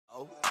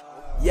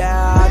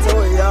Yeah, I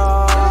told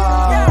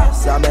y'all,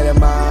 so I made it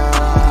mine.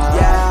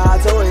 Yeah,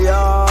 I told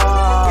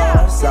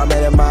y'all, so I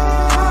made it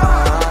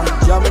mine.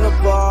 Jump in the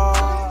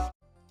ball.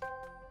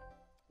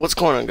 What's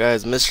going on,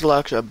 guys? Mr.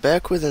 Laksha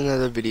back with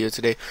another video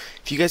today.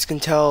 If you guys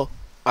can tell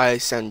I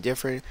sound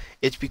different,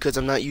 it's because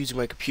I'm not using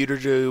my computer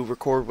to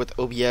record with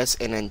OBS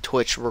and then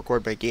Twitch to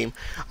record my game.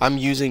 I'm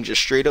using just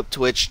straight up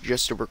Twitch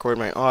just to record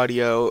my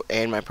audio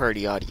and my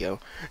party audio.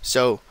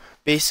 So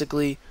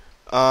basically,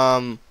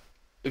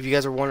 if you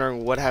guys are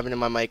wondering what happened to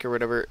my mic or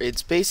whatever,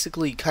 it's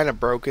basically kind of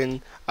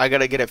broken. I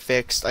gotta get it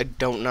fixed. I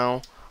don't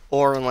know,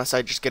 or unless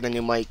I just get a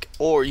new mic,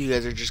 or you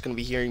guys are just gonna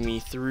be hearing me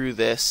through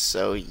this.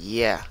 So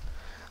yeah.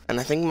 And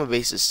I think my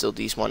base is still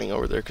despawning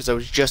over there because I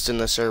was just in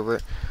the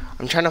server.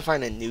 I'm trying to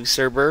find a new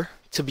server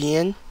to be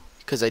in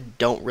because I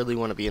don't really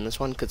want to be in this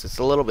one because it's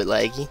a little bit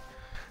laggy.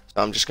 So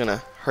I'm just going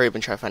to hurry up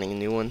and try finding a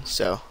new one.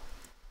 So,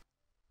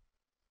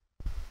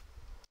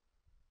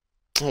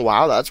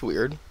 wow, that's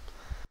weird.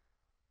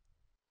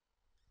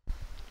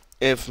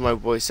 If my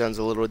voice sounds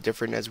a little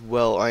different as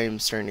well, I am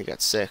starting to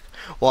get sick.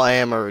 Well, I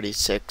am already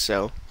sick,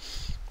 so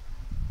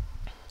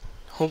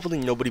hopefully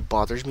nobody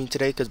bothers me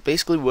today, because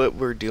basically what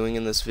we're doing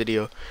in this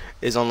video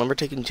is on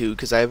Tycoon 2,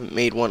 because I haven't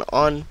made one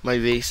on my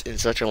base in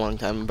such a long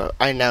time. But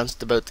I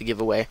announced about the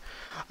giveaway.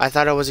 I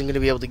thought I wasn't going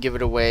to be able to give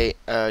it away,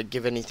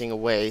 give anything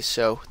away,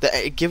 so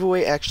the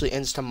giveaway actually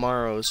ends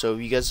tomorrow. So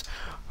if you guys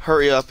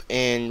hurry up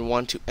and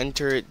want to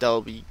enter it,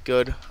 that'll be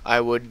good. I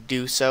would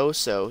do so.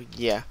 So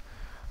yeah.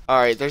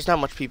 Alright, there's not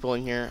much people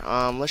in here.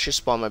 Let's just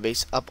spawn my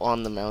base up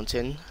on the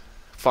mountain,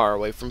 far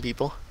away from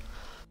people.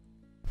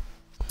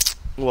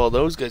 Well,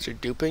 those guys are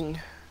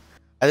duping.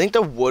 I think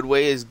the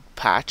woodway is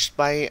patched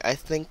by, I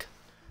think,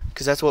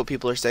 because that's what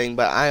people are saying,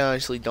 but I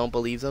honestly don't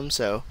believe them.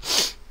 So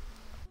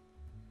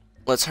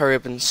let's hurry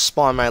up and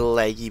spawn my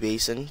laggy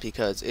basin,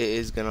 because it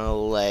is gonna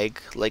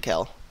lag like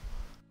hell,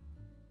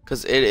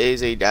 because it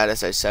is a data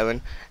size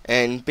 7.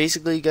 And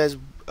basically, guys,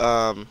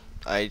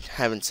 I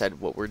haven't said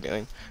what we're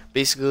doing.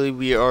 Basically,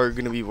 we are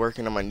going to be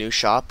working on my new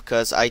shop,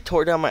 because I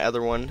tore down my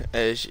other one.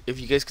 As if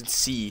you guys can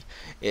see,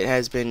 it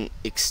has been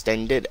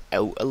extended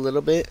out a little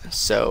bit.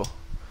 So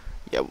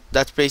yeah,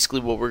 that's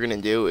basically what we're going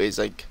to do, is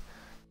like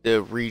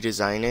to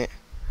redesign it.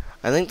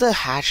 I think the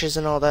hatches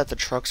and all that, the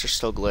trucks are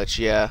still glitched.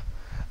 Yeah,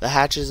 the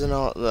hatches and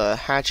all, the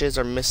hatches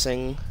are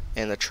missing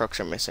and the trucks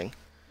are missing.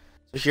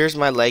 So here's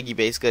my laggy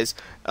base, guys.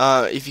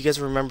 If you guys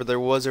remember, there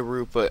was a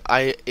roof, but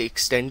I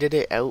extended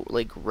it out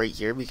like right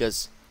here,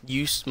 because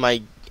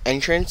my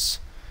entrance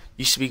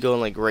used to be going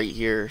like right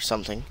here or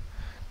something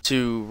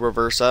to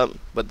reverse up.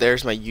 But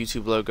there's my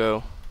YouTube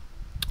logo,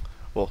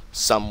 well,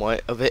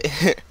 somewhat of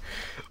it.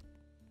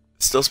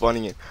 Still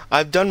spawning in.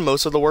 I've done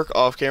most of the work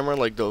off camera,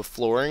 like the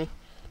flooring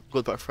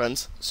with my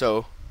friends.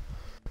 So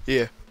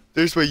yeah,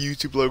 there's my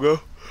YouTube logo.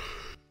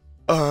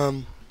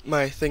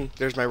 My thing,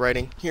 there's my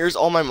writing. Here's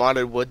all my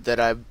modded wood that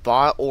I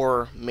bought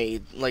or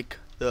made, like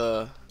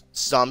the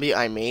zombie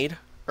I made,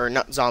 or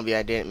not zombie,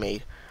 I didn't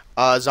made.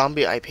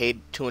 Zombie I paid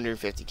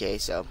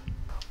 250k. So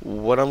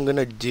what I'm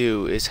gonna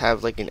do is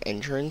have like an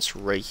entrance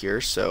right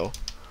here. So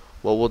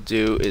what we'll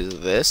do is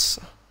this,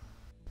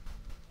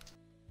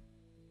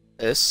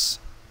 and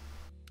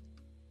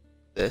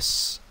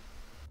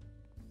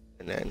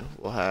then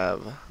we'll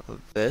have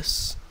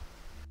this,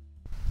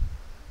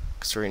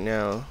 because right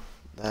now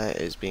that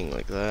is being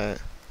like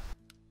that.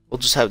 We'll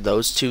just have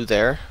those two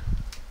there,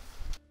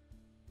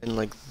 and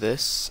like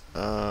this.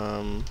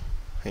 Hang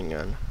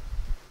on.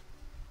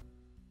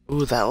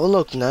 Ooh, that will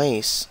look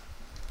nice.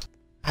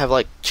 Have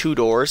like 2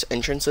 doors,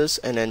 entrances,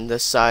 and then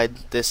this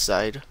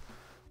side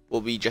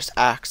will be just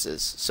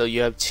axes. So you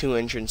have 2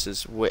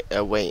 entrances way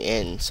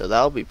in. So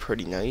that'll be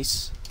pretty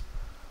nice.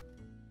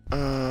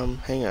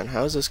 Hang on.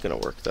 How is this gonna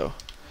work though?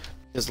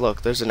 Because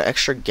look, there's an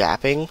extra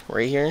gapping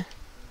right here,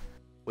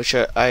 which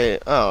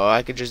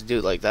I could just do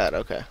it like that.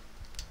 Okay.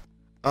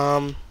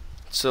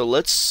 So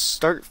let's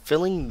start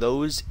filling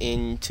those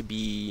in to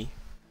be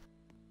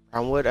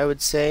brown wood, I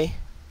would say.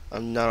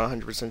 I'm not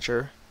 100%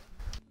 sure.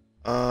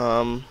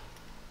 So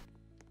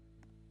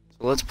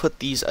let's put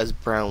these as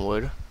brown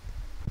wood.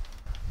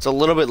 It's a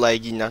little bit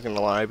laggy, not gonna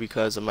lie,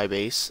 because of my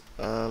base.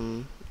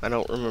 I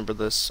don't remember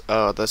this.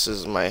 Oh, this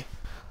is my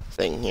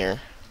thing here.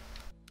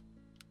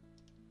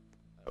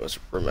 I was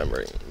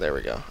remembering. There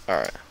we go.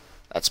 Alright.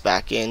 That's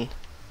back in.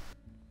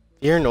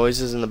 You hear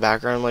noises in the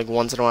background like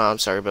once in a while. I'm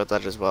sorry about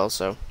that as well.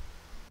 So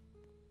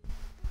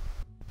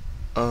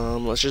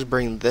let's just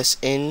bring this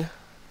in.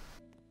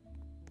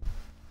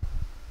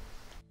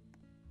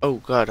 Oh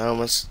god, I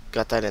almost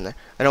got that in there.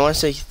 And I want to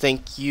say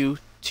thank you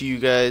to you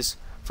guys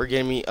for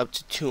getting me up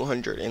to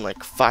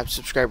 205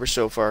 subscribers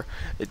so far.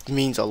 It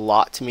means a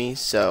lot to me.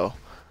 So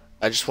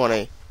I just want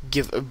to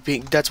give a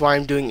big, that's why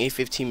I'm doing a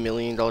 $15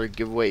 million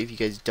giveaway, if you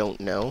guys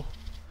don't know.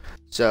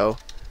 So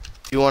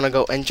if you want to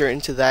go enter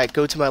into that,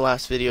 go to my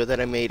last video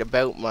that I made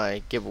about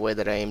my giveaway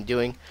that I am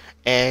doing,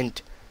 and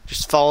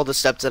just follow the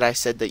steps that I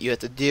said that you have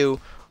to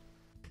do.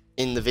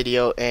 in the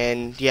video,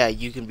 and yeah,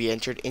 you can be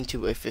entered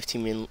into a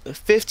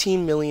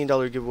 $15 million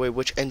giveaway,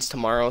 which ends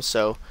tomorrow.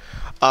 So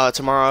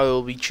tomorrow I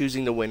will be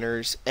choosing the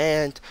winners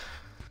and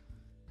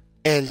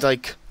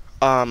like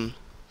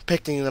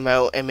picking them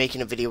out and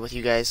making a video with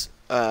you guys,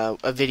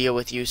 a video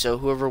with you. So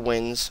whoever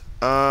wins,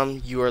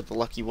 you are the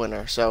lucky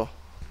winner. So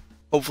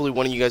hopefully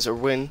one of you guys will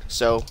win.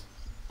 So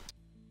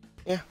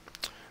yeah,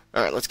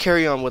 all right, let's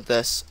carry on with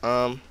this.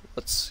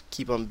 Let's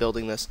keep on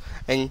building this.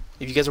 And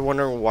if you guys are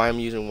wondering why I'm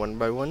using one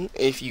by one,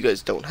 if you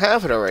guys don't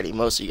have it already,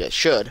 most of you guys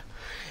should,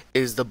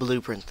 is the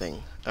blueprint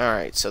thing.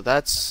 Alright, so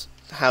that's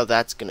how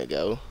that's gonna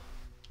go.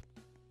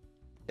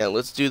 Now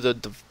let's do the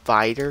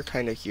divider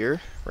kind of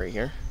here, right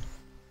here.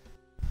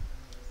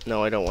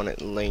 No, I don't want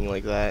it laying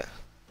like that.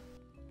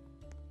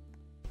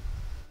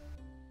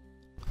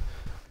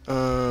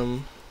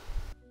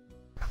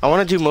 I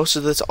want to do most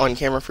of this on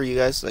camera for you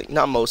guys. Like,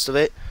 not most of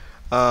it.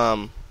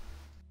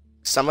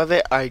 Some of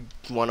it I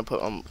want to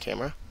put on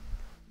camera.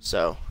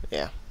 So,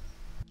 yeah.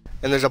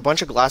 And there's a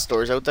bunch of glass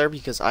doors out there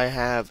because I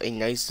have a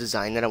nice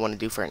design that I want to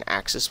do for an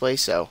access way,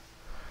 so.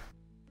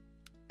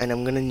 And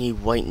I'm going to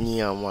need white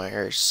neon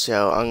wires,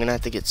 so I'm going to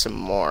have to get some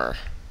more.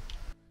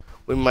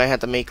 We might have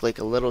to make like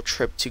a little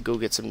trip to go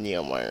get some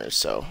neon wires,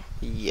 so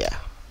yeah.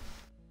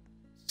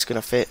 It's going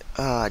to fit.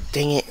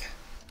 Dang it.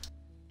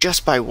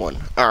 Just by one.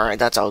 Alright,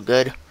 that's all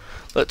good.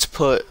 Let's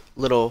put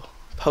little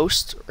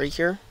posts right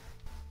here.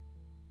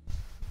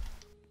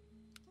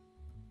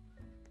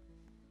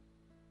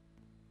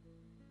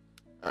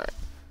 Alright,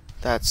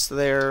 that's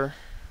there.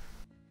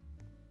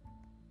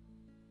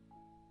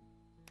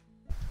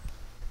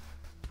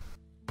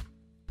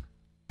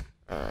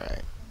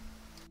 Alright.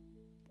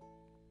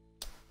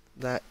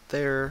 That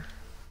there.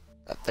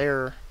 That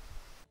there.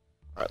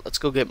 Alright, let's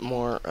go get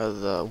more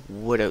of the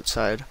wood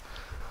outside.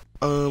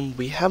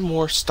 We have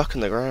more stuck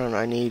in the ground.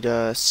 I need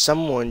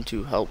someone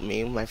to help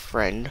me, my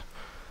friend.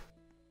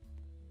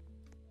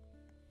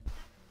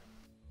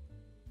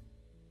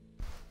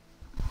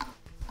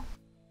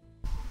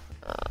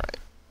 Alright.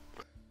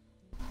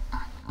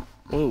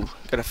 Ooh,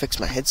 gotta fix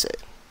my headset.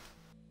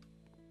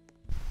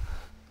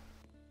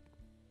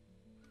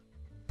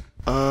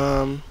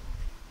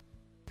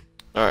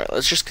 Alright,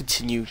 let's just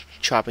continue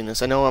chopping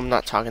this. I know I'm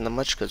not talking that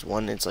much because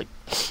one, it's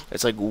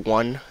like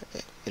 1 in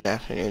the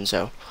afternoon,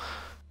 so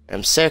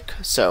I'm sick,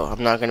 so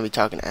I'm not gonna be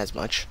talking as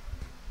much.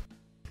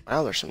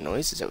 Wow, there's some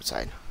noises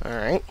outside.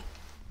 Alright.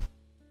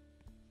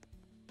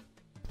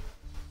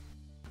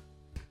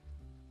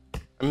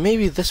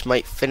 Maybe this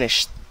might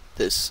finish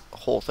this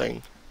whole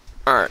thing.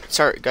 Alright,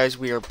 sorry guys,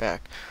 we are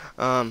back.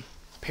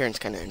 Parents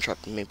kinda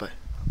interrupted me, but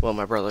well,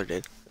 my brother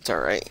did. It's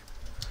alright.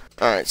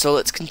 Alright, so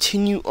let's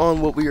continue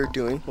on what we are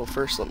doing. Well,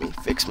 first let me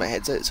fix my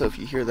headset, so if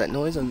you hear that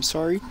noise, I'm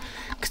sorry.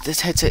 Because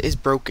this headset is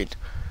broken.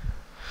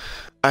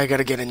 I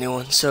gotta get a new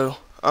one. So,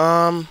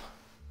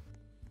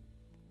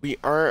 we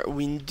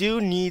do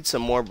need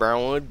some more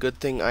brown wood. Good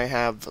thing I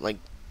have, like,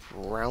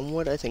 brown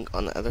wood, I think,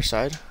 on the other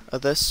side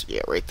of this.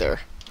 Yeah, right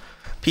there.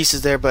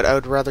 Pieces there, but I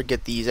would rather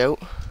get these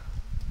out.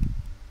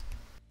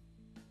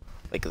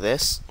 Like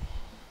this.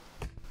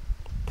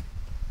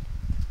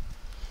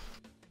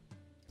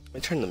 Let me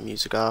turn the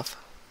music off.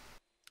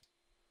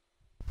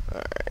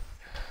 Alright.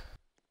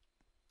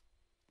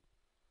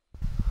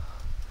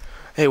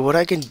 Hey, what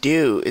I can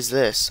do is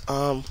this.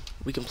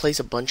 We can place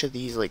a bunch of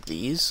these like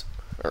these.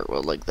 Or,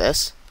 well, like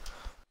this.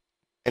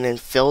 And then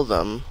fill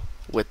them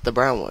with the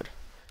brown wood.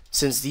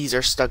 Since these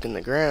are stuck in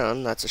the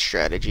ground, that's a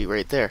strategy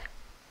right there.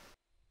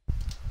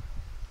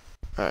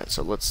 Alright,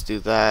 so let's do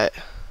that.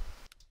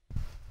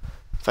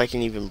 If I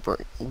can even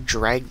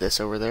drag this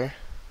over there.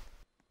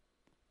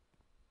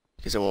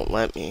 Because it won't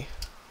let me.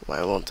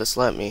 Why won't this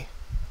let me?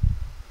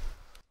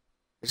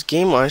 This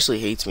game honestly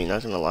hates me,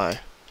 not gonna lie.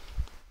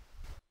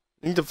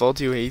 I think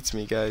Defaultio hates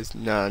me, guys.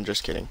 Nah, I'm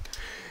just kidding.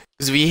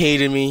 Because if he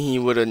hated me, he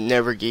would have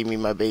never gave me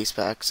my base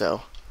back,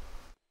 so.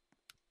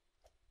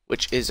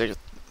 Which is a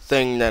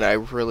thing that I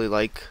really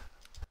like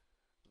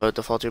about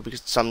Defaultio,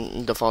 because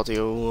some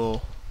Defaultio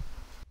will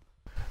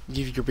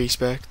give you your base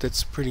back.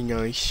 That's pretty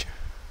nice.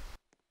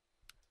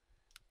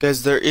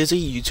 Guys, there is a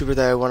YouTuber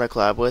that I want to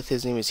collab with.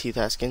 His name is Heath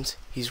Haskins.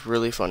 He's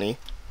really funny,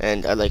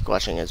 and I like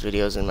watching his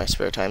videos in my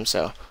spare time.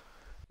 So,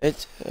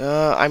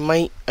 I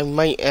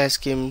might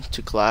ask him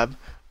to collab,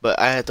 but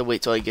I have to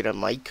wait till I get a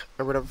mic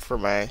or whatever for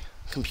my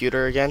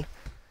computer again.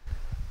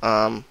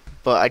 But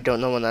I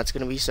don't know when that's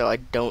gonna be, so I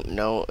don't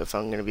know if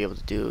I'm gonna be able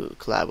to do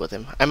collab with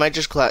him. I might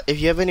just collab. If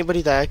you have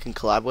anybody that I can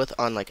collab with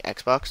on like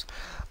Xbox,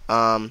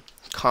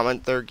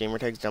 comment their gamer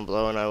tags down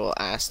below, and I will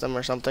ask them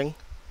or something.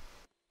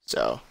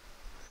 So.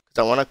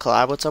 I want to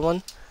collab with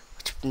someone.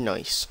 It's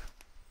nice.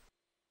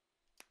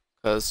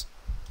 Because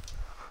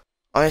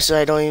honestly,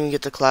 I don't even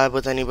get to collab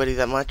with anybody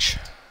that much.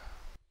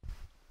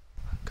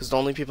 Because the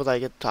only people that I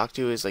get to talk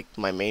to is like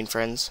my main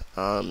friends,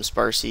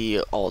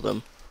 Sparcy, all of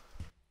them.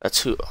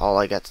 That's all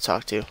I got to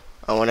talk to.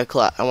 I want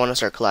to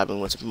start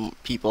collabing with some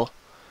people.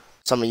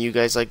 Some of you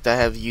guys like that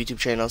have YouTube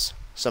channels.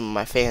 Some of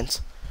my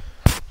fans.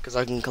 Because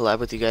I can collab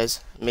with you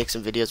guys, make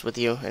some videos with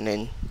you, and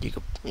then you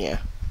could, yeah.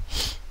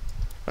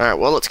 Alright,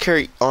 well, let's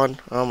carry on.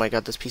 Oh my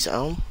god, this piece of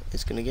elm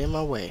is gonna get in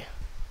my way.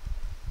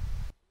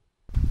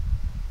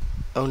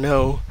 Oh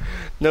no.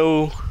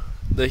 No.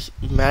 The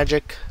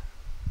magic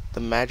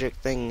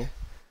thing.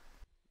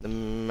 The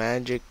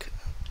magic.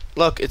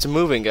 Look, it's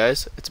moving,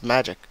 guys. It's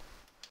magic.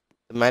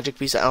 The magic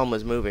piece of elm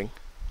is moving.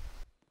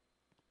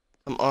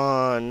 Come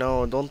on.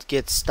 No, don't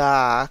get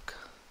stuck.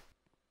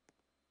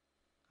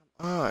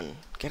 Come on.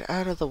 Get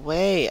out of the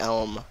way,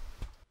 elm.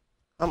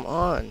 Come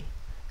on.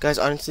 Guys,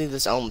 honestly,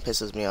 this elm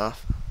pisses me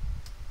off.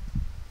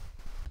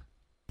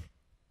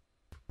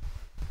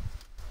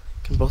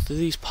 Can both of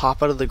these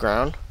pop out of the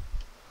ground?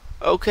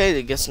 Okay,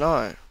 I guess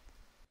not.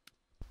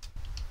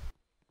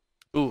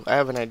 Ooh, I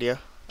have an idea.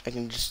 I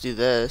can just do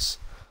this.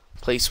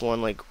 Place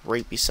one like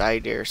right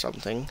beside it or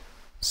something.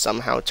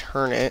 Somehow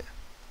turn it.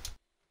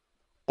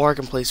 Or I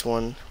can place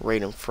one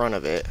right in front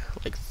of it.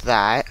 Like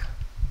that.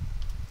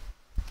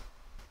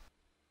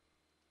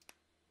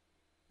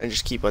 And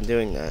just keep on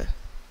doing that.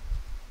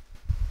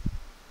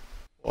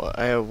 Well,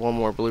 I have one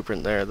more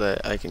blueprint there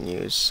that I can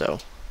use, so.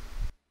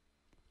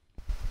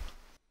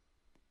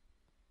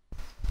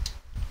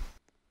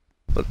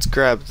 Let's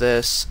grab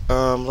this.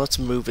 Let's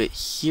move it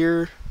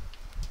here.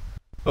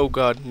 Oh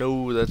god,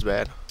 no, that's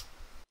bad.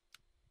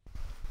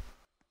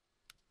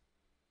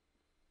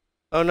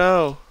 Oh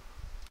no.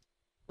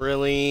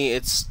 Really?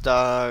 It's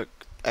stuck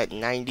at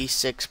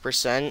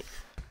 96%.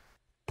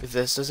 If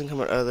this doesn't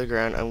come out of the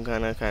ground, I'm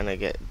gonna kinda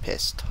get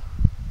pissed.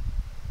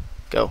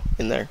 Go,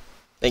 in there.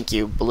 Thank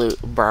you,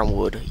 brown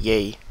wood.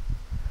 Yay.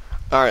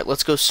 Alright,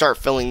 let's go start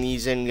filling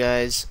these in,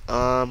 guys.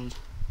 Yeah.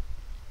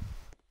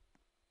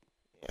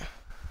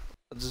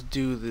 Let's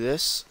do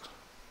this.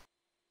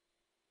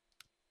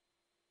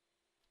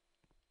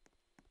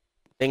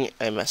 Dang it,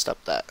 I messed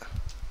up that.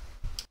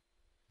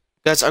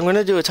 Guys, I'm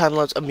gonna do a time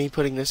lapse of me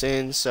putting this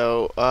in,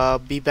 so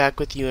be back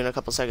with you in a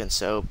couple seconds,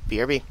 so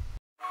BRB.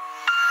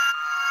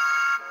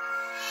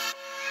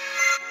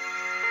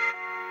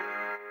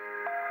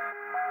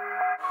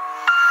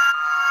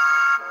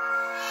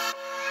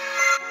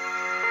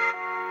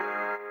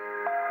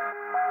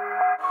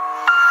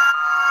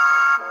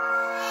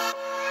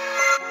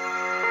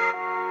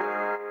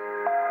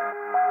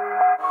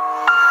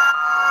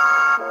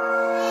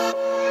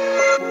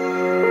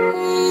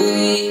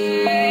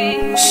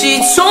 She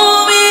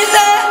told me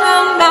that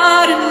I'm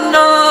not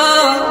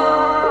enough,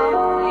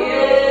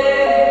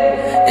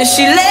 and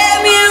she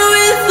left me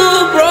with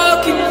a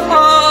broken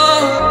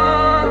heart.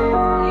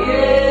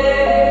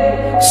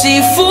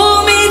 She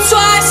fooled me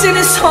twice and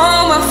it's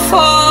all my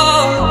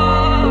fault.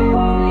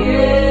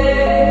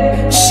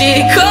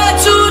 She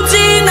cut too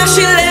deep, now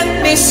she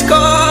left me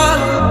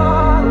scarred.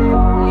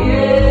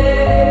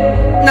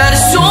 Now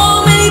there's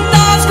so many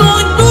thoughts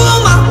going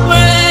through my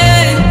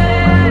brain,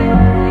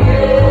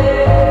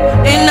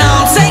 and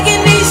now I'm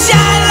taking these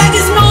shots like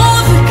it's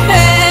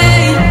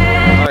Novocaine.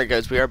 Alright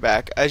guys, we are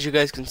back. As you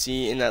guys can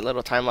see in that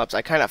little time lapse,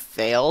 I kind of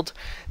failed,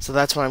 so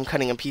that's why I'm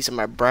cutting a piece of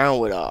my brown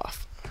wood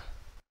off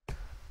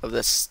of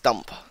this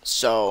stump.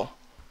 So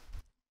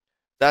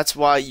that's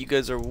why you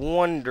guys are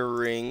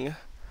wondering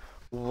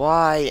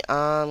why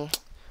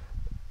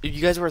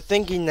you guys were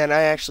thinking that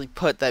I actually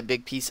put that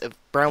big piece of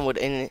brown wood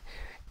in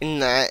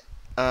that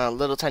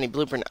little tiny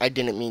blueprint. I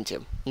didn't mean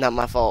to. Not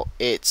my fault.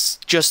 It's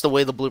just the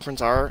way the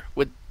blueprints are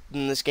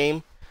within this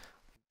game.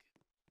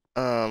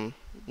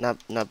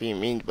 Not being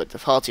mean, but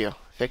default you.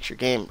 Fix your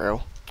game,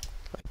 bro.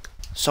 Like,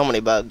 so many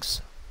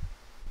bugs.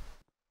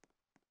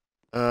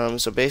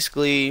 So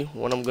basically,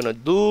 what I'm gonna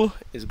do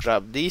is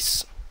grab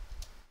this.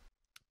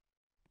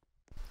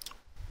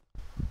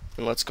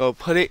 And let's go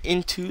put it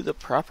into the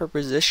proper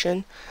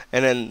position.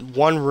 And then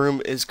one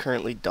room is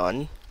currently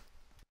done.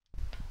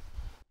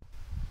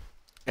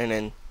 And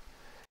then,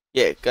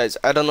 yeah, guys,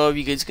 I don't know if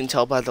you guys can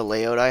tell by the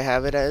layout I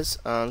have it as.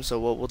 So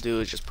what we'll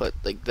do is just put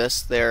like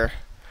this there.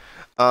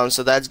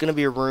 So that's gonna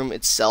be a room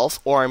itself,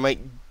 or I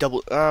might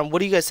double. What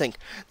do you guys think?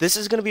 This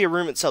is gonna be a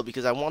room itself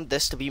because I want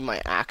this to be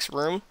my axe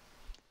room,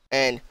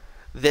 and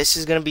this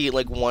is gonna be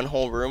like one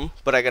whole room.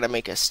 But I gotta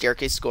make a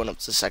staircase going up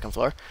to the second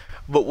floor.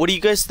 But what do you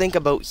guys think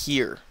about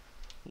here?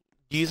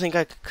 Do you think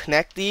I could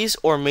connect these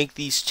or make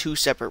these two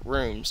separate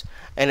rooms,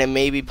 and then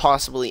maybe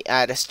possibly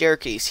add a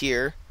staircase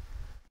here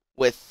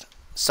with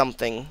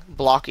something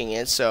blocking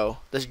it, so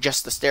this is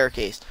just the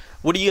staircase?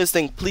 What do you guys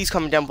think? Please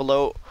comment down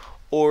below,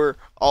 or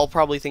I'll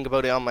probably think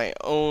about it on my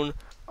own.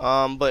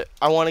 But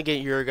I want to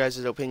get your guys'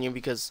 opinion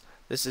because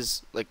this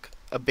is like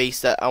a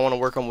base that I want to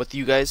work on with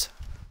you guys,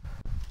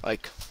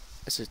 like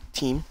as a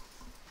team.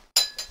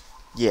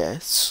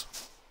 Yes,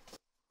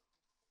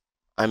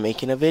 I'm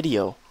making a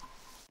video.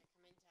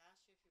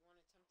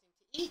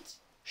 Eat.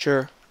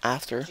 Sure,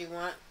 after. Do you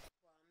want?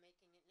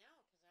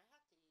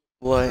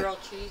 Well, I'm making it now because I have to eat. What?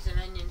 Grilled cheese and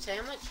onion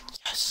sandwich.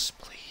 Yes,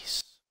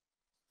 please.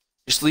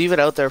 Just leave it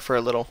out there for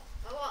a little.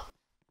 Oh, well.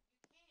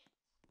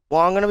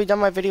 Well, I'm gonna be done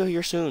my video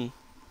here soon.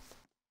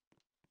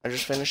 I'm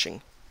just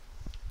finishing.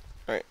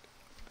 Alright.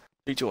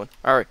 3, 2, 1.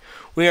 Alright.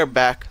 We are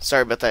back.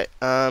 Sorry about that.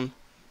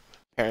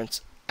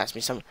 Parents asked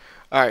me something.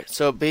 Alright,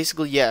 so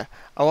basically, yeah.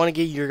 I want to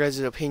get your guys'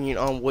 opinion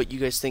on what you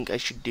guys think I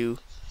should do.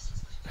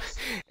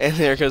 And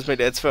there goes my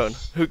dad's phone.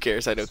 Who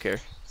cares? I don't care.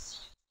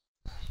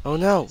 Oh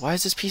no, why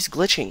is this piece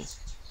glitching?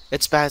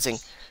 It's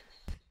spazzing.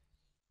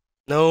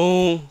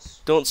 No,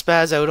 don't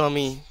spaz out on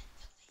me.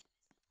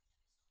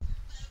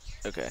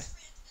 Okay.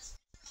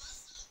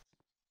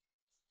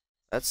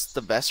 That's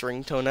the best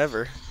ringtone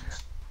ever.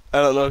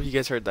 I don't know if you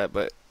guys heard that,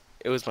 but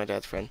it was my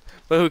dad's friend.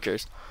 But who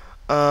cares?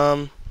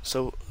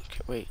 So,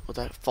 okay, wait, will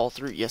that fall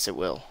through? Yes, it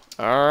will.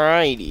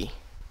 Alrighty.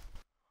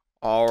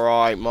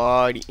 Alright,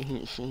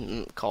 Marty.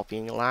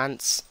 Copying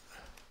Lance.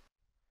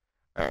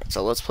 Alright,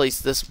 so let's place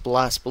this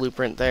blast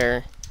blueprint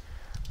there.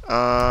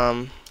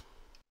 Can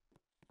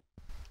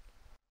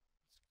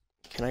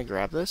I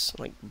grab this?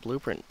 Like,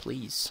 blueprint,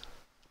 please.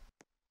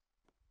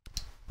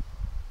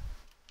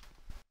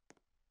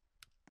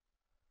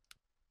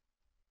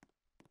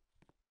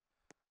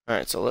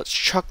 Alright, so let's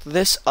chuck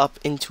this up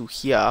into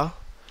here.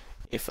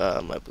 If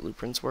my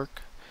blueprints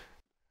work.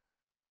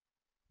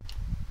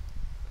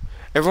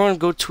 Everyone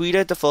go tweet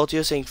at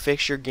Defaultio saying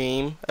fix your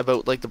game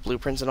about like the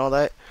blueprints and all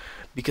that,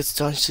 because it's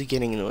honestly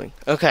getting annoying.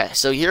 Okay,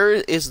 so here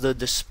is the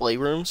display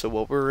room. So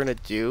what we're gonna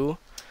do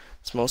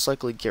is most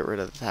likely get rid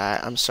of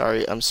that. I'm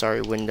sorry,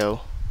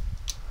 window.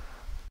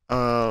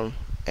 I'm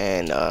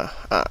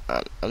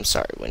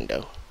sorry,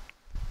 window.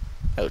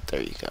 Oh,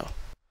 there you go.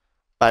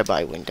 Bye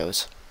bye,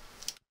 Windows.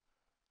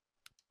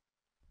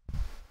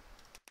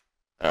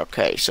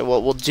 Okay, so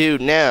what we'll do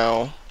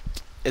now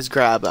is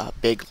grab a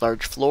big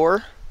large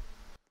floor,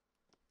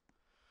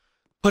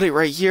 put it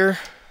right here,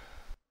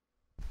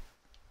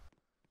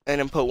 and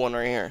then put one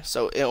right here.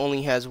 So it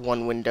only has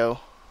one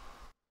window.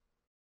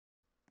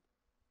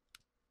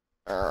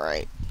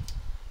 Alright.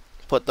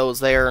 Put those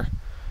there,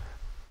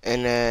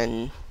 and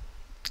then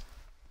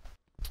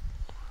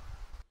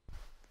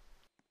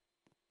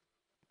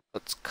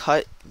let's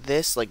cut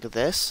this like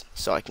this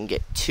so I can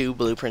get 2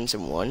 blueprints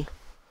in one.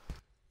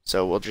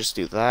 So we'll just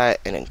do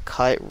that and then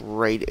cut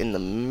right in the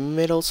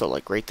middle, so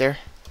like right there.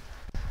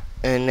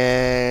 And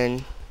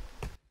then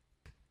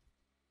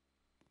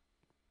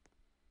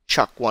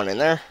chuck one in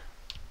there.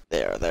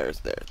 There's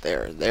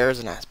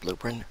a nice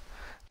blueprint.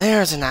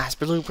 There's a nice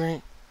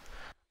blueprint.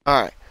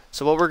 Alright,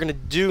 so what we're gonna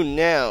do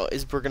now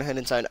is we're gonna head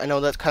inside. I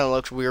know that kinda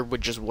looks weird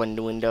with just one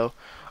window.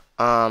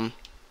 I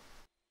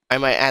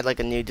might add like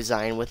a new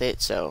design with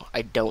it, so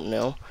I don't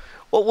know.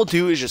 What we'll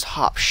do is just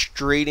hop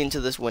straight into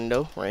this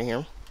window right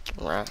here.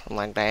 Right,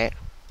 like that.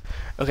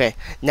 Okay,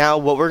 now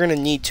what we're gonna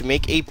need to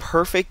make a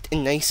perfect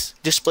and nice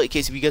display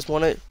case. If you guys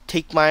want to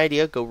take my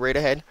idea, go right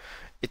ahead.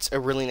 It's a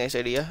really nice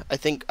idea. I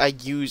think I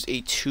use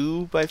a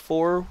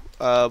 2x4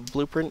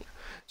 blueprint.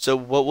 So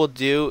what we'll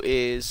do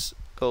is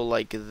go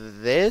like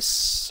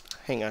this.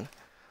 Hang on.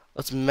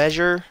 Let's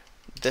measure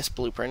this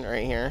blueprint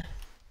right here.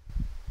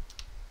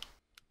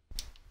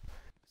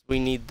 We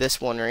need this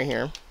one right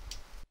here.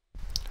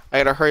 I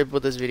gotta hurry up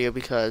with this video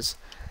because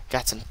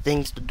got some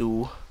things to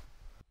do.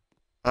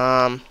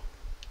 Come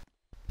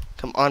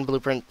on,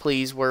 blueprint,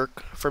 please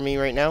work for me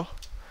right now.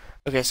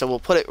 Okay, so we'll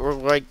put it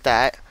like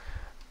that.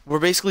 We're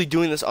basically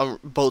doing this on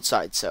both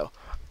sides, so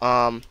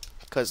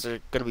because they're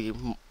gonna be,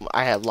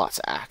 I have lots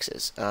of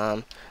axes.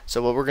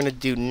 So what we're gonna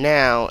do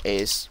now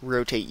is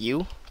rotate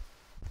you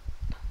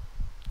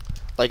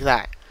like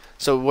that.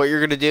 So what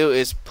you're gonna do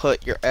is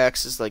put your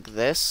axes like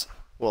this.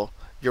 Well,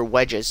 your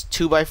wedges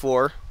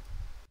 2x4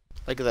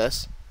 like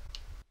this.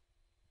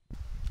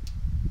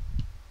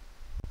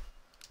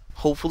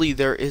 Hopefully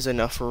there is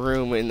enough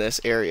room in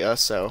this area,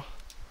 so.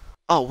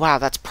 Oh wow,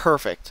 that's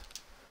perfect.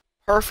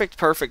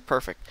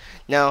 Perfect.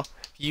 Now,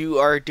 if you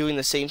are doing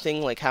the same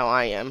thing like how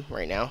I am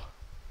right now,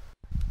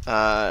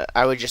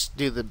 I would just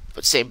do the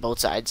same both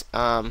sides.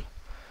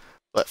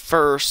 But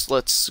first,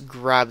 let's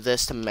grab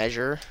this to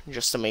measure,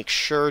 just to make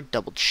sure,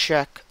 double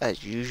check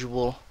as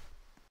usual.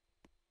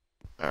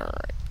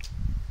 Alright.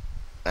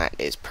 That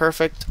is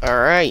perfect.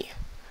 Alright.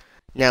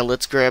 Now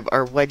let's grab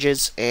our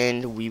wedges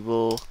and we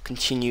will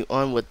continue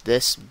on with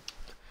this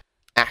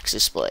axe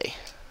display.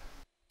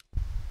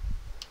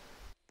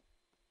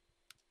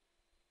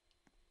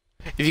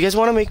 If you guys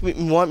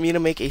want me to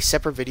make a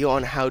separate video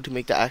on how to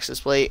make the axe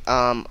display,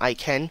 I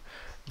can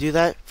do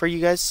that for you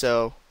guys.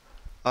 So,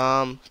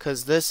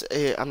 cause this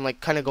I'm like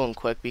kind of going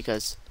quick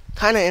because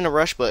kind of in a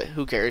rush, but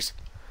who cares?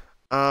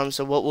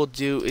 So what we'll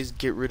do is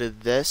get rid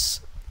of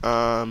this,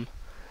 and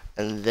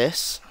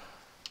this.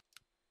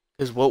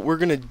 Is what we're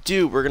gonna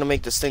do. We're gonna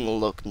make this thing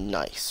look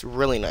nice,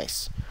 really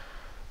nice.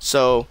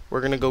 So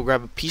we're gonna go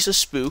grab a piece of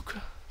spook,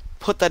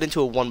 put that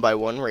into a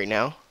 1x1 right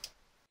now.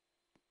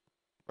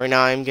 Right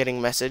now I'm getting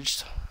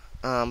messaged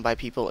by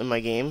people in my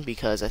game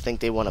because I think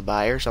they want to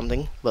buy or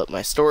something, but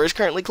my store is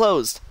currently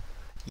closed.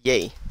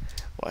 Yay!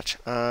 Watch.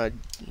 Yeah,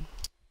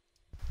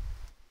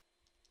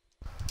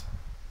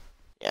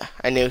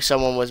 I knew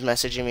someone was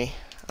messaging me.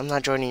 I'm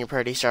not joining your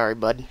party. Sorry,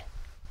 bud.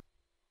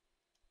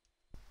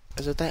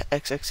 Is it that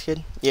XX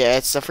kid? Yeah,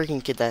 it's the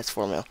freaking kid that's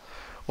 4 mil.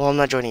 Well, I'm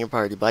not joining your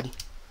party, bud.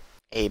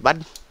 Hey,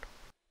 bud.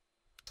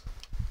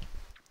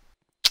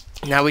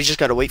 Now we just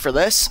gotta wait for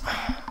this.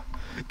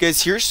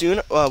 Guys, here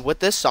soon, with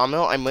this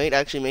sawmill, I might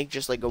actually make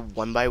just like a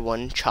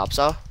 1x1 chop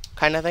saw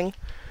kind of thing.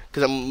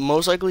 because I'm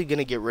most likely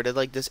gonna get rid of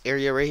like this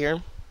area right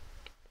here,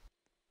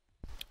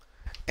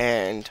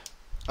 and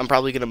I'm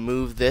probably gonna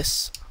move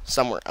this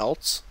somewhere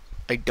else.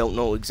 I don't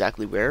know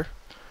exactly where.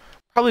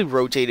 Probably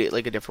rotate it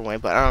like a different way,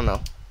 but I don't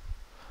know.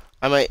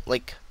 I might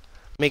like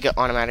make an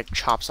automatic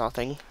chop saw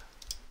thing.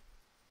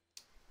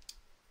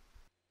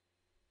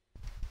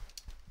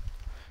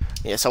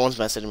 Yeah, someone's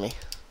messaging me.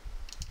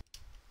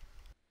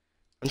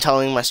 I'm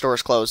telling them my store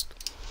is closed.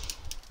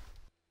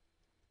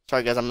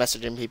 Sorry guys, I'm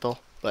messaging people,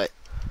 but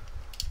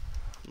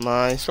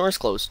my store is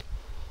closed.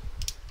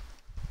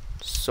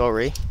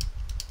 Sorry.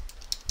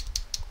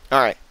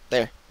 Alright,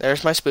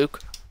 there's my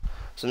spook.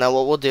 So now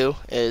what we'll do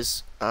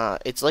is,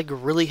 it's like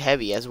really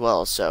heavy as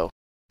well, so.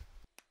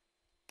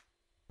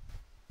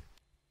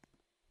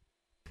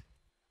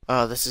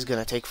 This is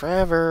gonna take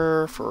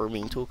forever for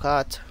me to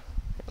cut.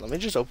 Let me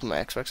just open my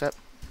Xbox app.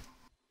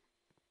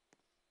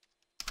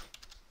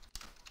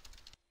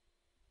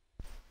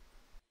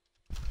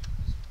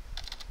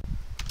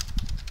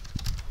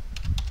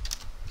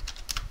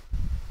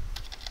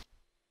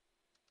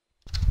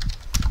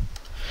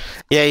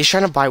 Yeah, he's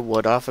trying to buy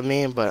wood off of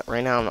me, but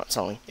right now I'm not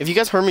selling. If you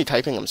guys heard me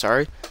typing, I'm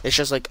sorry. It's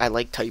just like I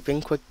like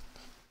typing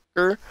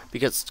quicker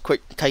because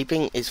quick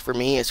typing is for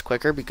me is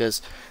quicker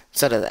because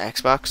instead of the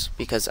Xbox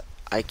because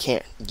I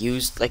can't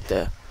use like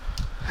the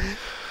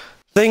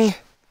thing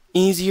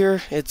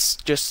easier. It's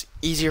just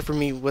easier for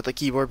me with a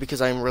keyboard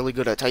because I'm really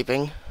good at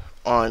typing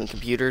on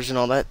computers and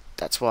all that.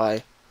 That's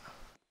why.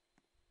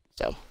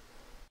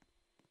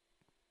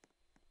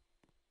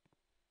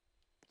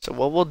 So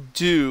what we'll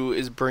do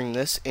is bring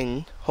this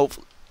in,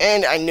 hopefully.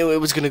 And I knew it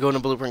was going to go in a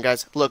blueprint,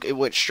 guys. Look, it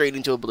went straight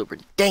into a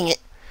blueprint. Dang it.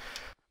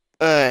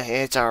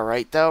 It's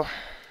alright, though.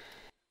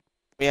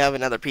 We have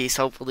another piece.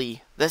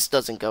 Hopefully this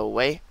doesn't go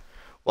away.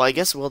 Well, I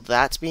guess while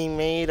that's being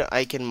made,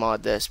 I can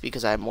mod this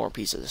because I have more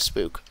pieces of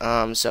spook.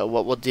 So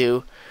what we'll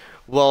do,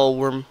 while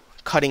we're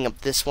cutting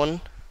up this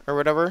one, or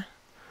whatever,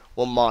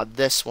 we'll mod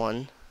this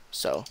one.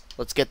 So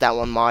let's get that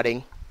one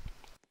modding.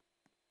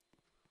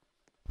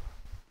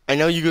 I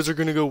know you guys are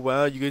gonna go,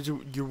 wow,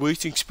 you're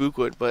wasting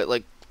spookwood, but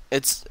like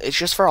it's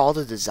just for all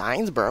the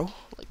designs, bro.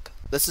 Like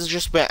this is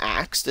just my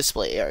axe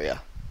display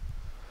area,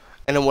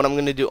 and then what I'm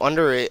gonna do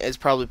under it is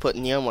probably put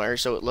neon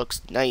wires so it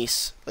looks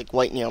nice, like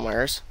white neon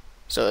wires.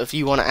 So if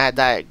you want to add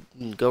that,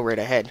 go right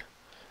ahead.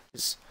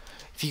 If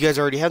you guys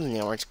already have the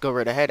neon wires, go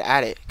right ahead,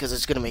 add it, because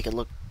it's gonna make it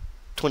look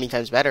 20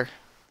 times better.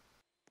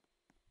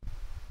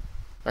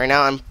 Right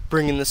now I'm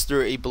bringing this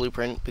through a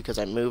blueprint because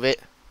I move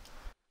it.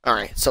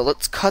 Alright, so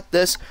let's cut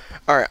this.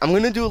 Alright, I'm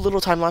going to do a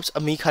little time lapse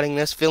of me cutting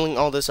this, filling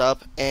all this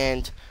up,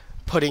 and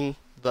putting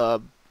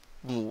the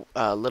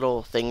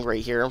little thing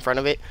right here in front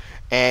of it,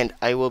 and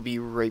I will be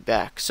right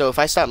back. So if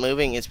I stop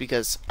moving, it's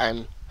because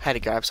I had to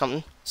grab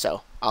something.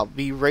 So I'll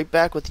be right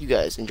back with you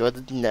guys. Enjoy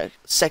the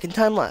second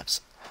time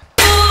lapse.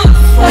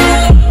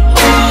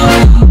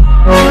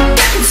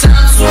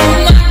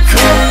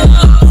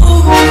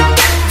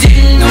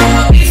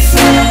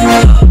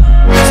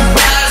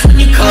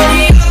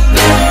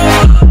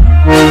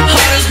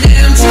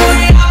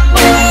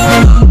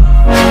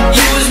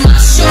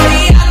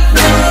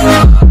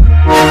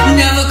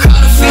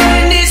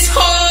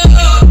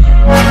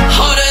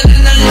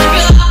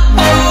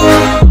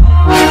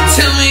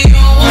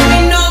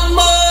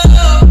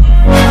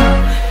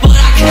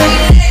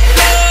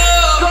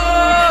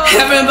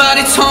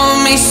 Everybody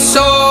told me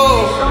so,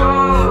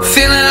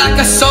 feeling like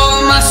I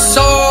sold my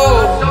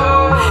soul.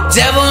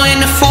 Devil in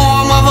the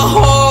form of a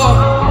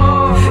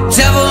whore,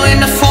 devil in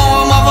the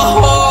form of a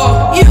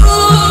whore. You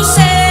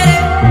said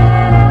it,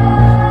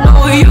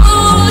 no you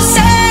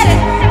said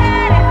it,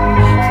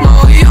 no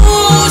you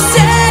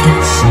said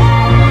it.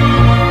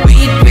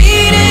 We'd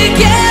be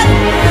together.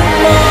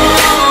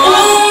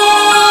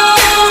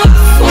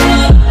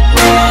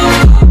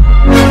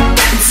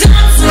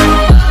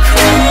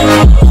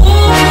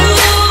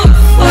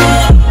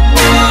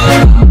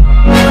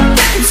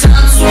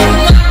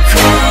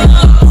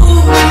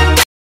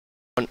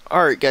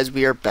 Alright guys,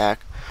 we are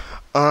back.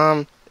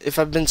 If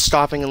I've been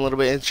stopping a little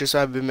bit, it's just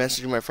I've been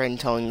messaging my friend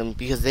telling them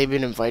because they've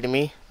been inviting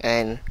me,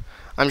 and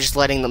I'm just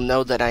letting them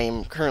know that I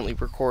am currently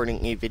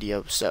recording a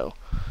video, so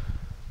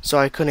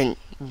I couldn't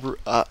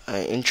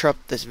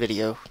interrupt this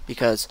video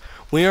because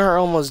we are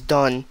almost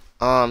done.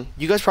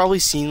 You guys probably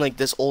seen like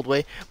this old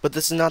way, but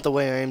this is not the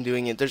way I am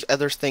doing it. There's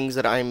other things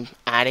that I'm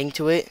adding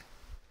to it.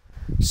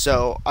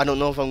 So I don't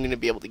know if I'm going to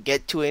be able to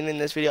get to it in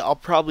this video. I'll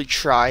probably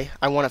try.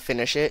 I want to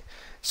finish it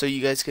so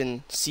you guys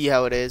can see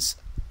how it is.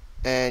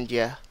 And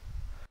yeah.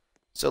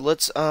 So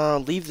let's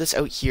leave this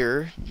out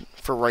here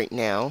for right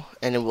now.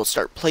 And then we'll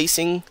start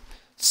placing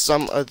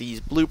some of these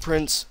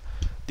blueprints.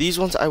 These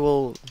ones I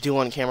will do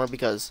on camera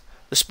because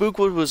the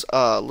spookwood was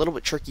a little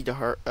bit tricky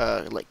to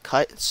like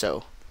cut.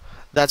 So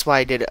that's why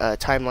I did a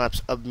time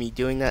lapse of me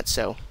doing that.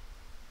 So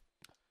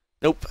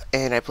nope.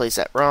 And I placed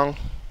that wrong.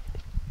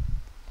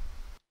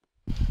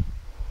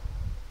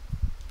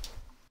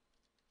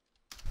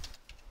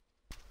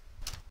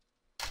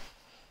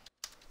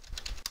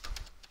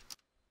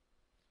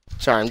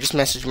 Sorry, I'm just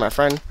messaging my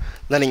friend,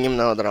 letting him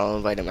know that I'll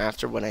invite him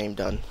after when I am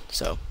done.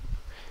 So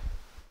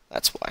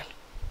That's why.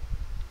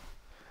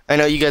 I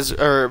know you guys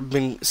are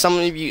some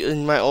of you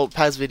in my old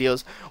past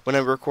videos when I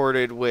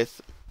recorded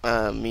with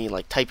me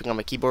like typing on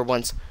my keyboard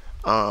once,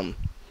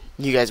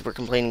 you guys were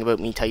complaining about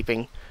me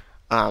typing.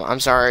 I'm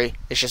sorry.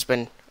 It's just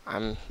been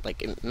I'm like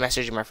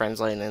messaging my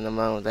friends letting them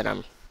know that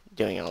I'm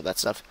doing all that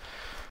stuff.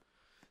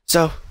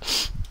 So,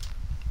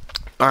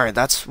 alright,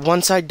 that's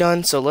one side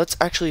done. So let's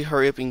actually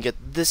hurry up and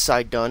get this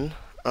side done.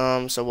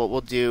 So what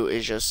we'll do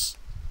is just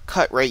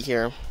cut right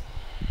here.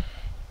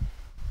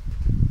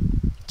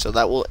 So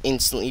that will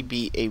instantly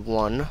be a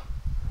 1.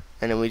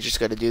 And then we just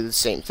got to do the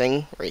same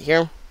thing right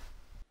here.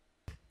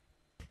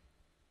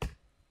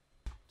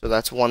 So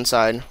that's one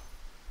side. And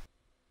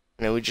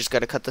then we just got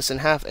to cut this in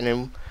half. And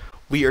then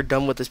we are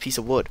done with this piece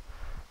of wood.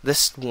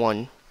 This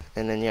one.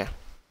 And then, yeah.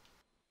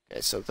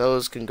 Okay, so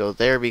those can go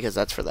there because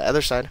that's for the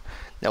other side.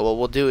 Now what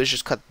we'll do is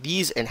just cut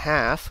these in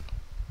half.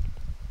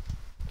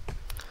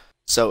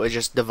 So it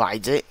just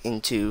divides it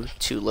into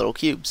 2 little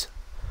cubes.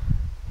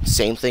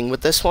 Same thing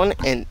with this one,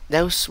 and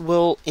this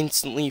will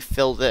instantly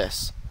fill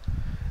this.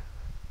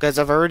 Guys,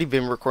 I've already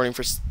been recording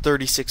for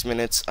 36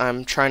 minutes.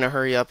 I'm trying to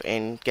hurry up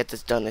and get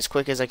this done as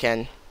quick as I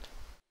can.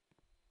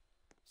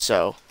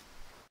 So,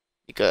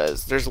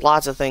 because there's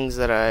lots of things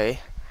that I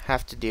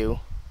have to do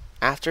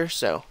after,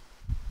 so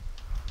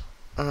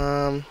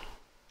I'm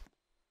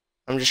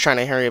just trying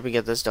to hurry up and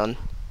get this done.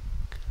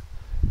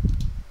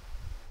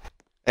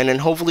 And then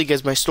hopefully,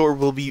 guys, my store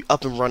will be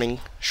up and running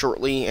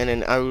shortly, and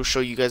then I will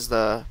show you guys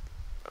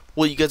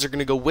you guys are going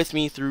to go with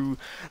me through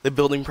the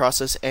building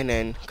process, and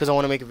then, because I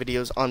want to make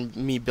videos on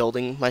me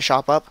building my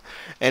shop up,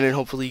 and then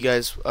hopefully you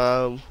guys,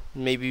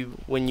 maybe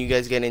when you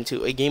guys get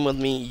into a game with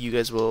me, you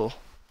guys will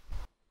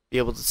be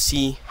able to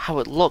see how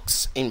it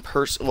looks in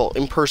person, well,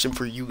 in person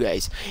for you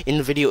guys. In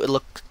the video,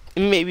 it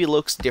maybe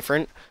looks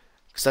different,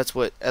 because that's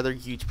what other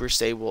YouTubers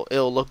say, well,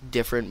 it'll look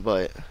different,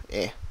 but,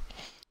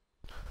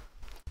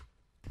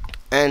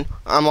 And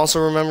I'm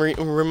also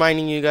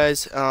reminding you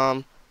guys,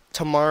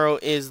 tomorrow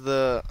is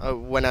the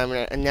when I'm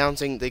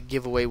announcing the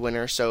giveaway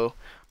winner, so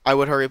I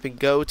would hurry up and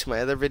go to my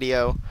other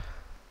video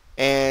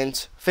and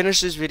finish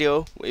this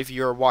video. If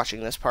you're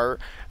watching this part,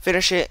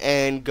 finish it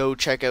and go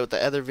check out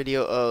the other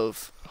video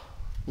of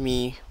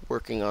me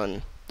working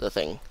on the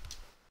thing,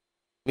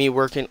 me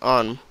working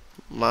on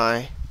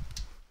my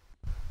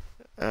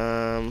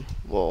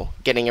well,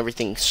 getting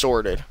everything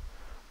sorted.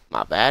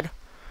 My bad.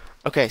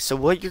 Okay, so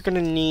what you're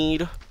gonna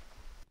need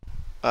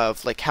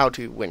of like how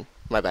to win,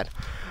 my bad.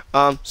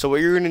 So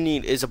what you're going to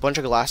need is a bunch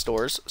of glass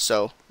doors.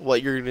 So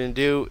what you're going to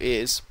do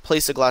is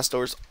place the glass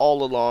doors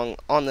all along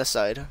on this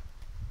side.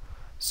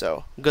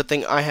 So good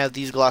thing I have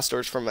these glass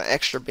doors from my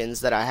extra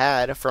bins that I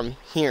had from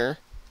here.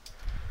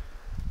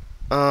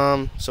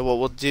 So what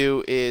we'll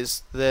do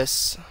is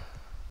this.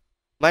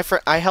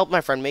 I helped my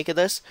friend make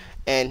this,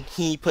 and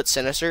he put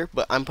Sinister,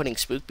 but I'm putting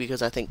Spook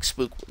because I think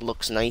Spook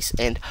looks nice,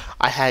 and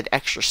I had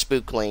extra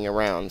Spook laying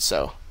around.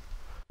 So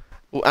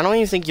I don't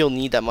even think you'll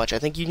need that much. I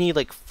think you need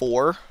like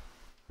 4.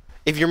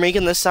 If you're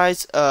making this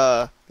size,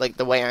 like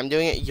the way I'm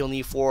doing it, you'll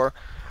need 4.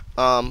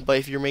 But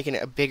if you're making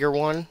it a bigger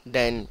one,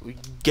 then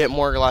get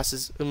more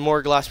glass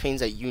panes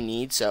that you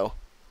need. So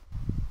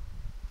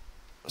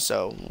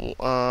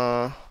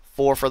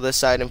 4 for this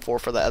side and 4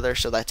 for the other.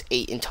 So that's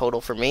 8 in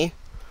total for me.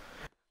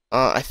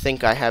 I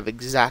think I have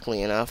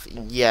exactly enough.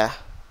 Yeah,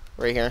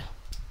 right here.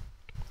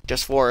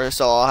 Just 4,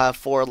 so I'll have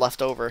 4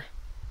 left over.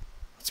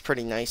 That's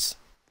pretty nice.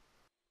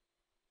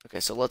 Okay,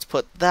 so let's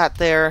put that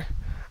there.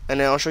 And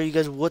then I'll show you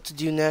guys what to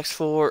do next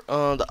for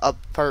the up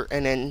part,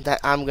 and then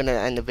I'm gonna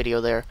end the video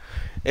there.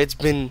 It's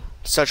been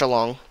such a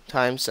long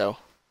time, so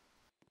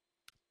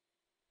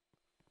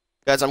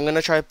guys, I'm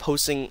gonna try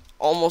posting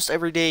almost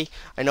every day.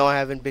 I know I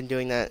haven't been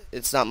doing that.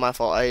 It's not my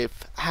fault. I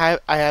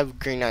have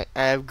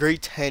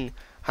grade 10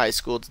 high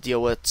school to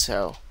deal with,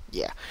 so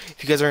yeah.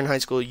 If you guys are in high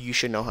school, you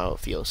should know how it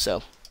feels.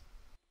 So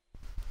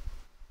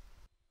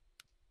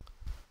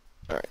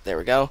alright, there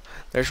we go.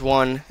 There's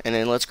one, and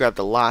then let's grab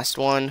the last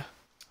one.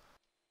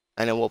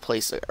 And then we'll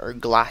place our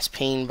glass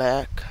pane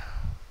back,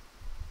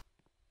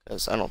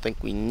 because I don't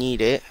think we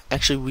need it.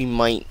 Actually, we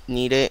might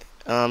need it,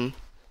 so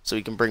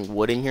we can bring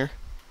wood in here.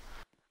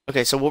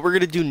 Okay, so what we're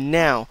going to do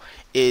now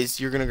is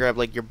you're going to grab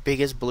like your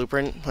biggest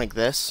blueprint, like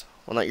this.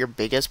 Well, not your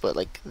biggest, but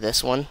like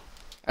this one,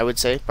 I would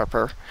say.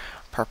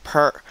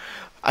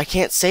 I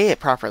can't say it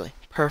properly.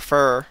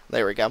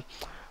 There we go.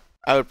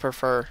 I would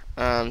prefer,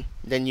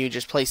 then you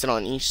just place it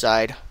on each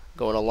side,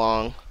 going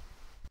along.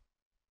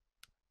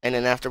 And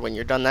then after, when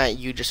you're done that,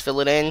 you just fill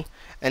it in,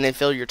 and then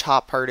fill your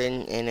top part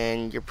in, and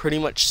then you're pretty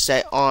much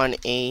set on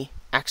a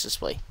axis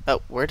display.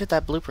 Oh, where did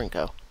that blueprint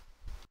go?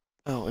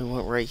 Oh, it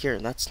went right here.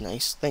 That's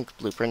nice. Thanks,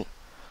 blueprint.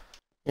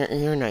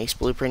 You're nice,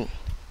 blueprint.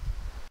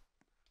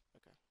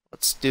 Okay,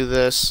 let's do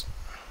this.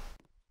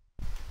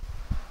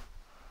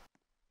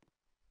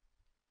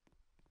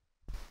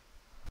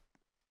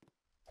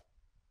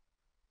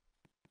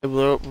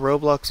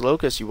 Roblox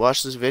Locust, you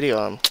watched this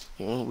video.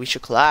 We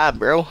should collab,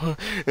 bro.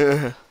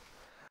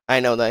 I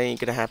know that ain't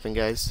gonna happen,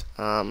 guys.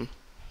 But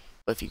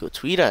if you go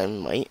tweet, I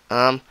might.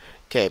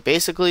 Okay,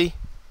 basically,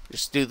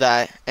 just do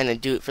that, and then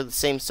do it for the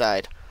same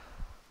side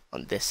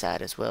on this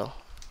side as well.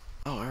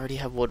 Oh, I already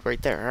have wood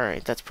right there.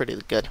 Alright, that's pretty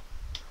good.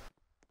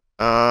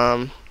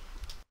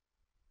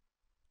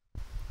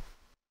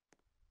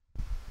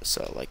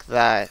 So like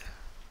that.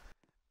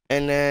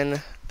 And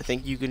then I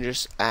think you can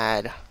just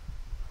add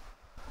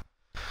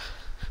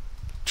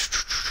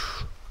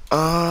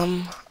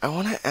I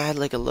want to add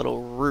like a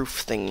little roof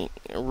thing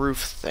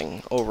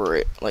over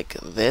it, like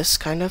this,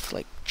 kind of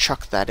like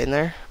chuck that in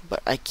there,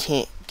 but I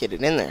can't get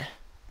it in there.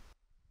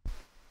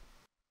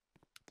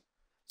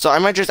 So I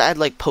might just add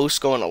like posts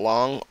going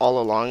along all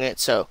along it.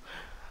 So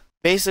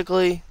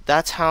basically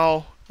that's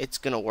how it's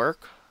gonna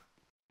work.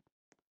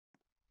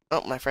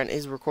 Oh, my friend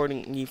is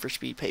recording Need for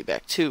Speed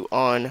Payback 2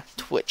 on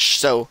Twitch,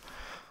 so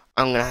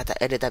I'm gonna have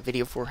to edit that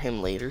video for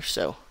him later,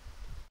 so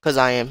because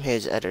I am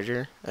his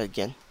editor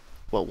again.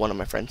 Well, one of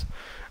my friends.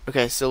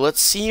 Okay, so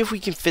let's see if we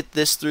can fit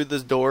this through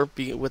this door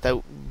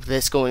without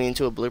this going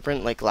into a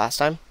blueprint like last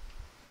time.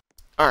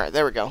 Alright,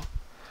 there we go.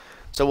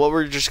 So what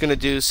we're just gonna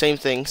do, same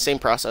thing, same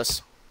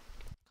process.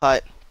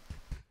 Cut.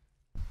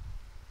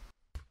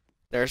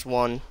 There's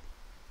one,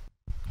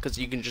 because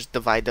you can just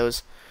divide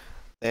those.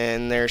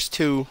 And there's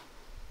two.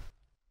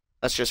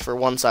 That's just for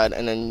one side,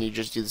 and then you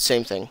just do the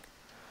same thing.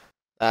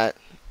 That,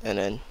 and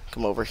then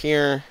come over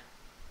here.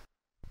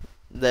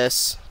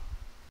 This.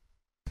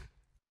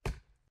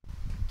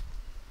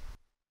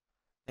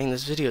 Dang,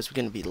 this video is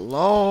going to be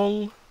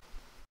long.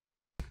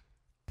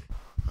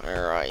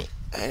 Alright.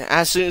 And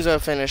as soon as I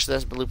finish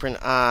this blueprint,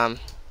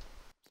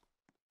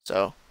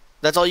 so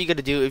that's all you got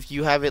to do if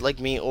you have it like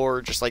me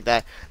or just like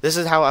that. This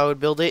is how I would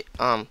build it,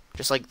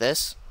 just like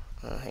this.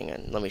 Hang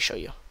on, let me show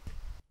you.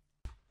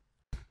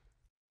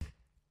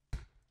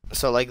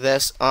 So like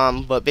this,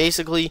 but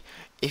basically,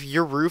 if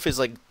your roof is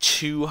like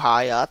too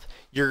high up,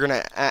 you're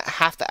gonna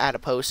have to add a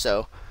post.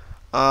 So,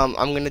 I'm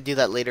gonna do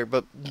that later.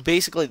 But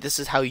basically, this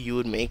is how you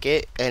would make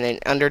it, and then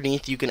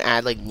underneath you can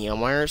add like neon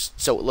wires,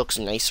 so it looks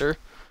nicer,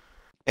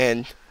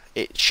 and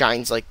it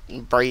shines like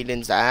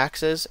brightens the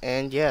axes.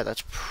 And yeah,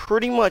 that's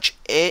pretty much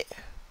it.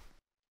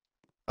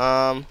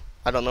 I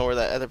don't know where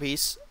that other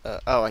piece.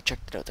 Oh, I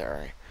checked it out there.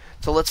 All right.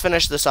 So let's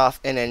finish this off,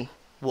 and then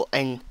we'll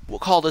end. We'll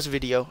call this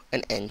video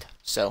an end.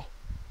 So.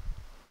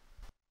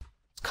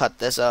 Cut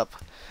this up,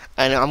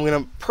 and I'm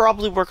gonna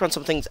probably work on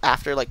some things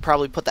after, like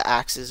probably put the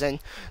axes in,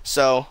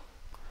 so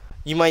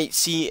you might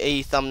see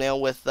a thumbnail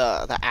with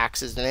the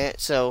axes in it.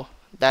 So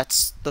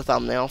that's the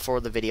thumbnail for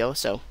the video.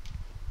 So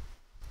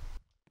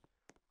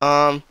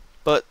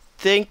but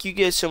thank you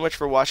guys so much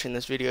for watching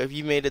this video. If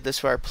you made it this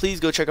far,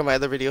 please go check out my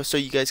other videos so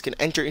you guys can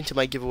enter into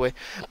my giveaway.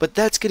 But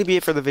that's gonna be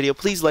it for the video.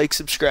 Please like,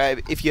 subscribe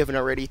if you haven't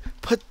already.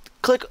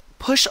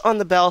 Push on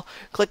the bell,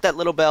 click that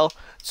little bell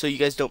so you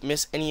guys don't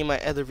miss any of my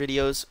other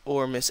videos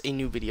or miss a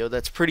new video.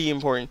 That's pretty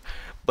important.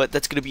 But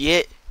that's gonna be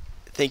it.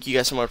 Thank you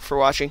guys so much for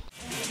watching.